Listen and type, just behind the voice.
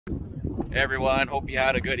Hey everyone, hope you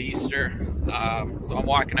had a good Easter. So I'm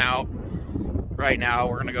walking out right now.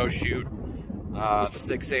 We're gonna go shoot the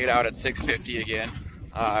 6.8 out at 650 again.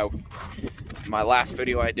 My last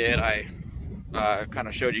video I did, I kind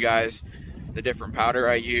of showed you guys the different powder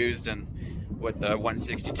I used and with the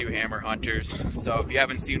 162 hammer hunters. So if you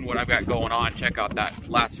haven't seen what I've got going on, check out that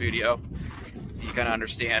last video so you kind of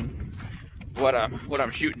understand what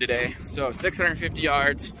I'm shooting today. So 650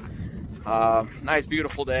 yards, nice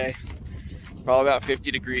beautiful day, probably about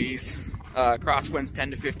 50 degrees, crosswinds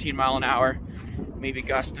 10 to 15 mile an hour, maybe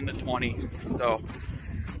gusting to 20. So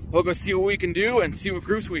we'll go see what we can do and see what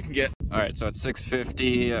groups we can get. All right, so it's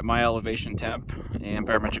 650 at my elevation temp and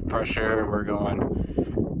barometric pressure. We're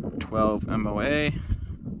going 12 MOA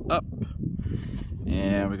up,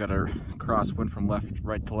 and we got a crosswind from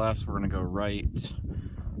right to left. So we're gonna go right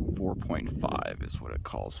 4.5 is what it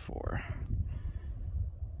calls for.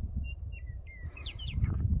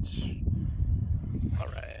 Perfect. All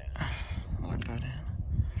right, lock that in.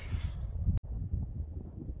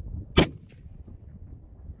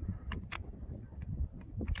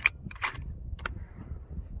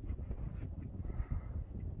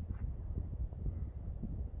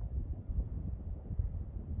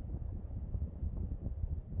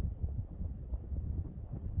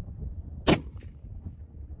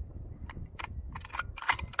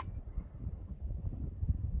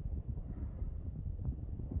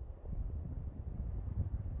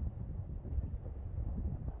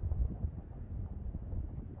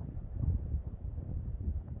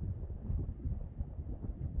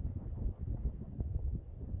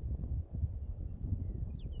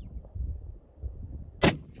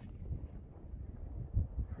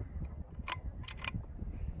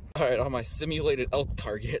 All right, on my simulated elk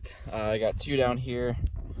target, I got 2 down here,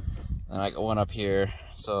 and I got 1 up here,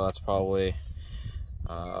 so that's probably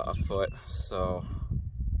a foot. So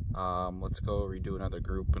let's go redo another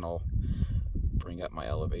group, and I'll bring up my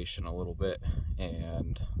elevation a little bit.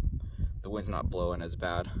 And the wind's not blowing as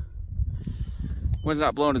bad. Wind's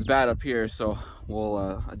not blowing as bad up here, so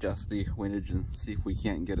we'll adjust the windage and see if we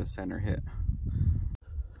can't get a center hit.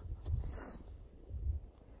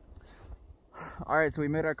 All right, so we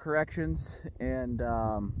made our corrections, and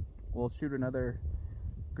we'll shoot another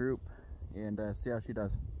group and see how she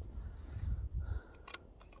does.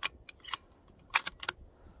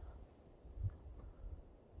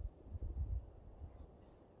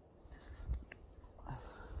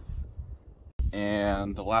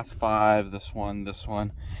 And the last 5, this one, this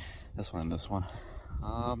one, this one, and this one.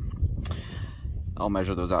 I'll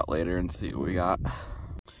measure those out later and see what we got.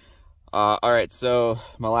 All right, so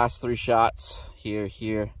my last 3 shots, here,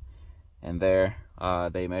 here, and there,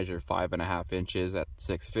 they measure 5.5 inches at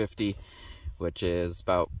 650, which is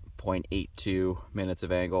about 0.82 minutes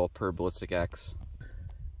of angle per ballistic X.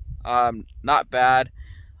 Not bad.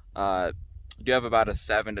 Do have about a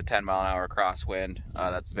 7 to 10 mile an hour crosswind.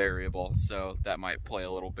 That's variable, so that might play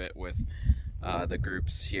a little bit with the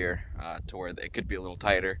groups here to where it could be a little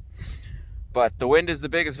tighter. But the wind is the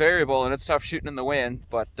biggest variable, and it's tough shooting in the wind.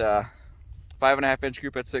 But 5.5 inch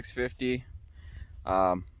group at 650.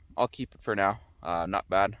 I'll keep it for now. Not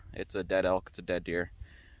bad. It's a dead elk. It's a dead deer.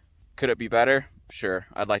 Could it be better? Sure.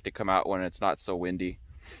 I'd like to come out when it's not so windy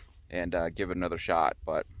and give it another shot.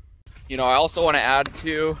 But you know, I also want to add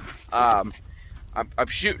to. I'm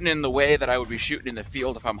shooting in the way that I would be shooting in the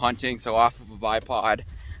field if I'm hunting. So off of a bipod.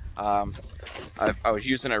 I was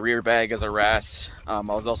using a rear bag as a rest. I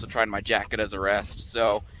was also trying my jacket as a rest.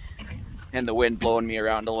 So. And the wind blowing me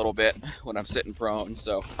around a little bit when I'm sitting prone.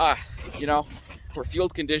 So, you know, for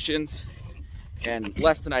field conditions and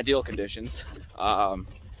less than ideal conditions, I'm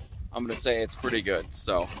gonna say it's pretty good.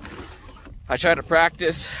 So I try to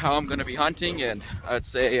practice how I'm gonna be hunting, and I'd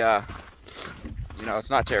say, you know, it's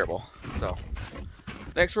not terrible. So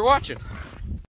thanks for watching.